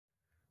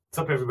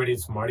What's up, everybody?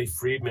 It's Marty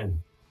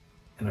Friedman,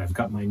 and I've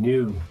got my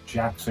new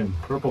Jackson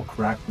Purple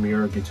Cracked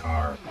Mirror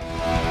guitar.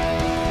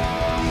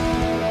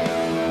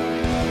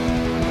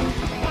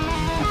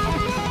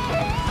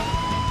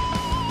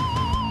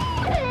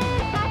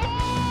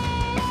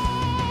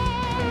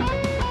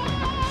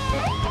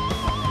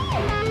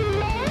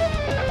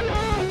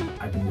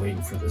 I've been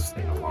waiting for this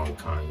thing a long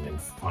time, and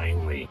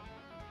finally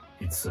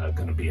it's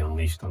going to be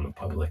unleashed on the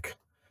public.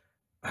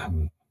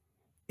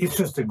 It's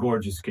just a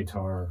gorgeous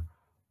guitar.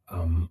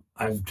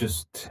 I've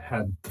just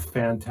had the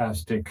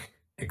fantastic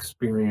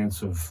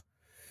experience of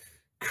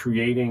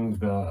creating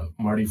the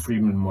Marty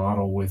Friedman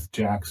model with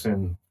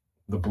Jackson,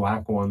 the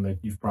black one that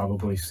you've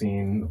probably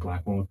seen, the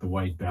black one with the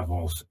white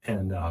bevels,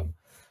 and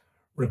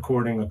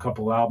recording a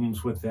couple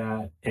albums with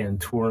that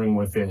and touring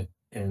with it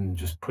and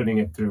just putting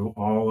it through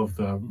all of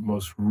the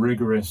most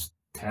rigorous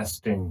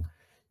testing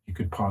you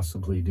could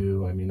possibly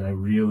do. I mean, I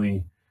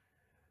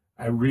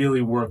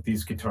really work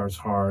these guitars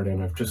hard,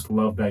 and I've just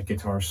loved that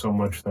guitar so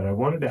much that I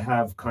wanted to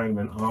have kind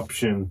of an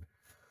option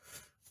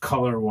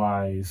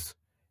color-wise.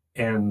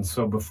 And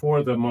so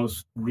before the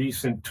most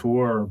recent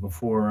tour,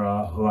 before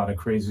a lot of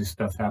crazy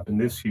stuff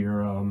happened this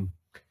year,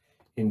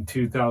 in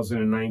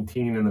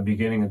 2019 and the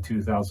beginning of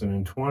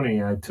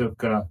 2020, I took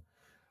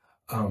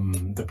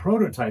the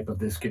prototype of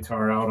this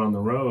guitar out on the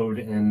road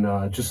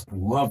and just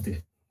loved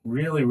it.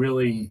 Really,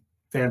 really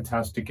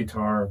fantastic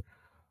guitar.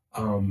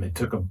 It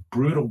took a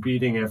brutal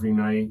beating every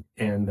night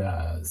and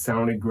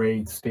sounded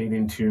great, stayed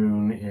in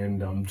tune,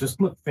 and just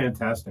looked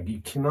fantastic.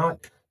 You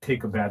cannot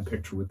take a bad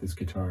picture with this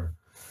guitar.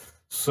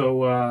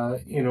 So,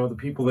 you know, the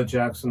people at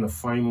Jackson, the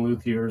fine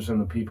luthiers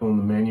and the people in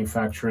the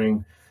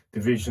manufacturing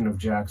division of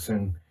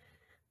Jackson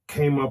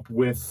came up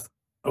with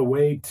a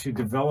way to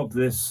develop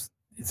this.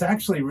 It's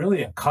actually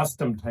really a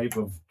custom type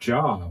of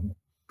job,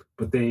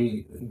 but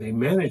they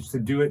managed to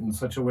do it in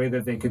such a way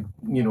that they could,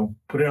 you know,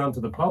 put it onto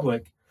the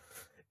public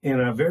in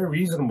a very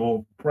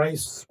reasonable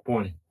price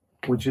point,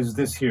 which is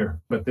this here.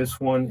 But this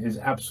one is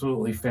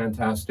absolutely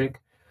fantastic.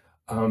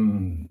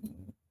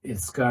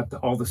 It's got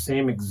all the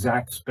same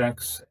exact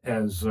specs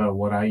as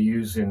what I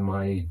use in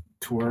my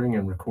touring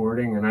and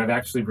recording, and I've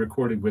actually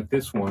recorded with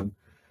this one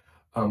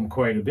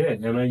quite a bit.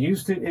 And I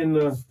used it in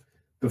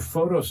the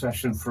photo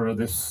session for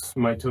this,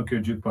 my Tokyo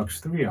Jukebox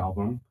 3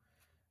 album,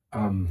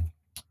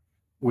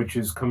 which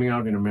is coming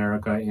out in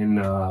America in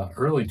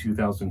early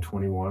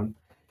 2021.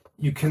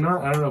 You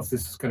cannot, I don't know if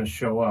this is going to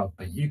show up,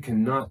 but you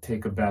cannot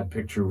take a bad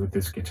picture with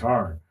this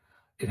guitar.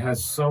 It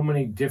has so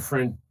many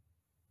different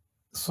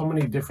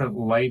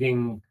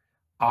lighting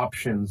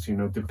options, you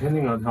know,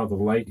 depending on how the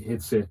light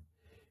hits it.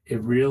 It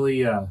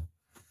really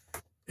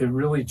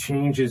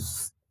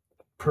changes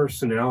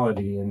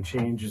personality and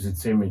changes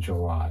its image a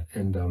lot.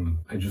 And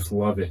I just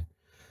love it.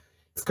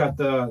 It's got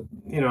the,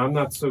 you know, I'm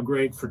not so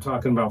great for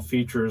talking about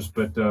features,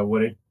 but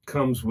what it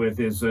comes with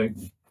is a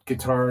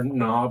guitar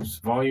knobs,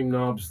 volume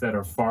knobs that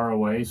are far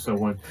away,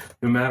 so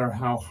no matter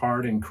how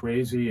hard and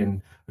crazy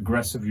and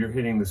aggressive you're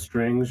hitting the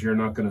strings, you're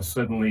not going to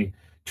suddenly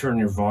turn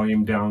your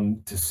volume down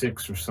to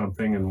 6 or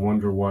something and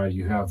wonder why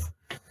you have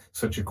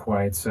such a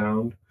quiet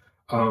sound.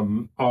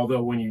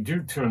 Although when you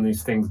do turn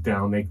these things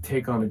down, they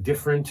take on a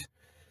different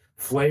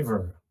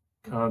flavor.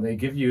 They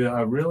give you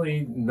a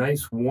really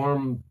nice,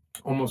 warm,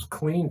 almost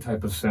clean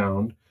type of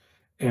sound.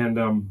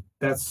 And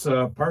that's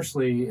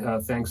partially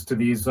thanks to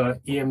these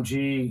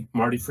EMG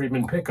Marty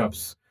Friedman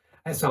pickups.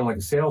 I sound like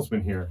a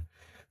salesman here.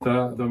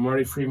 The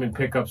Marty Friedman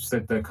pickups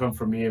that come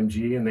from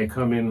EMG, and they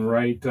come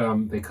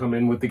in they come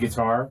in with the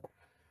guitar,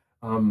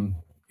 and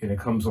it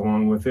comes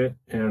along with it.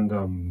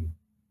 And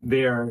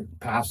they are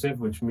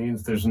passive, which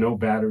means there's no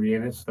battery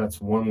in it. So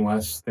that's one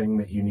less thing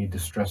that you need to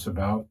stress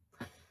about.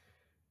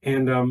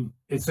 And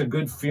it's a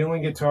good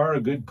feeling guitar, a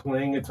good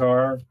playing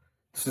guitar,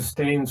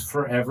 sustains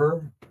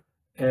forever.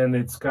 And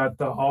it's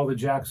got all the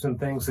Jackson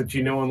things that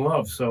you know and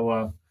love.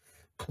 So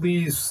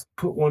please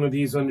put one of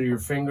these under your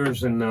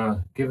fingers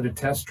and give it a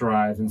test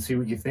drive and see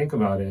what you think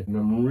about it. And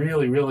I'm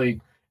really,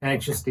 really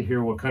anxious to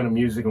hear what kind of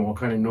music and what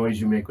kind of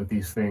noise you make with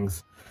these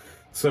things.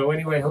 So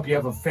anyway, I hope you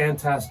have a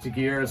fantastic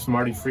year. It's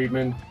Marty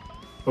Friedman.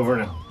 Over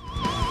now.